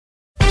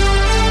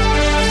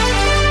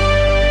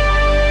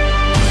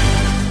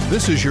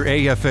This is your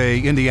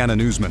AFA Indiana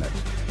News Minute.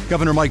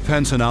 Governor Mike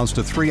Pence announced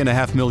a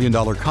 $3.5 million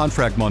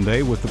contract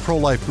Monday with the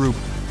pro-life group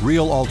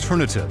Real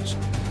Alternatives.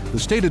 The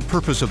stated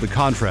purpose of the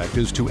contract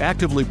is to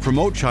actively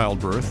promote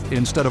childbirth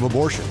instead of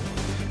abortion.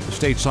 The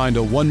state signed a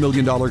 $1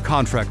 million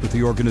contract with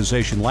the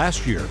organization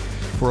last year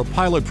for a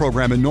pilot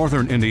program in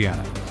northern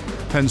Indiana.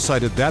 Pence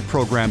cited that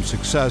program's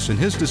success in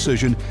his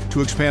decision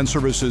to expand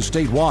services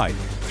statewide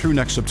through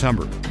next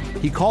September.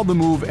 He called the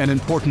move an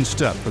important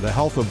step for the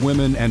health of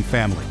women and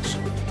families.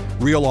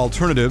 Real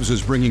Alternatives is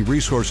bringing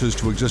resources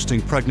to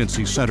existing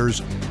pregnancy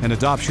centers and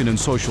adoption and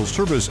social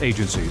service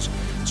agencies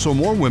so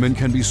more women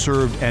can be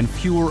served and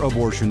fewer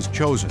abortions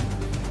chosen.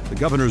 The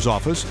governor's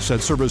office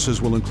said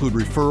services will include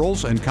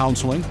referrals and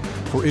counseling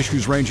for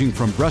issues ranging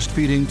from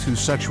breastfeeding to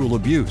sexual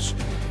abuse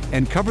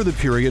and cover the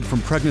period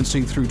from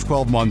pregnancy through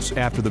 12 months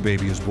after the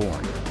baby is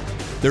born.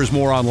 There's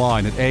more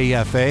online at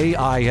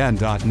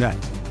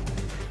afain.net.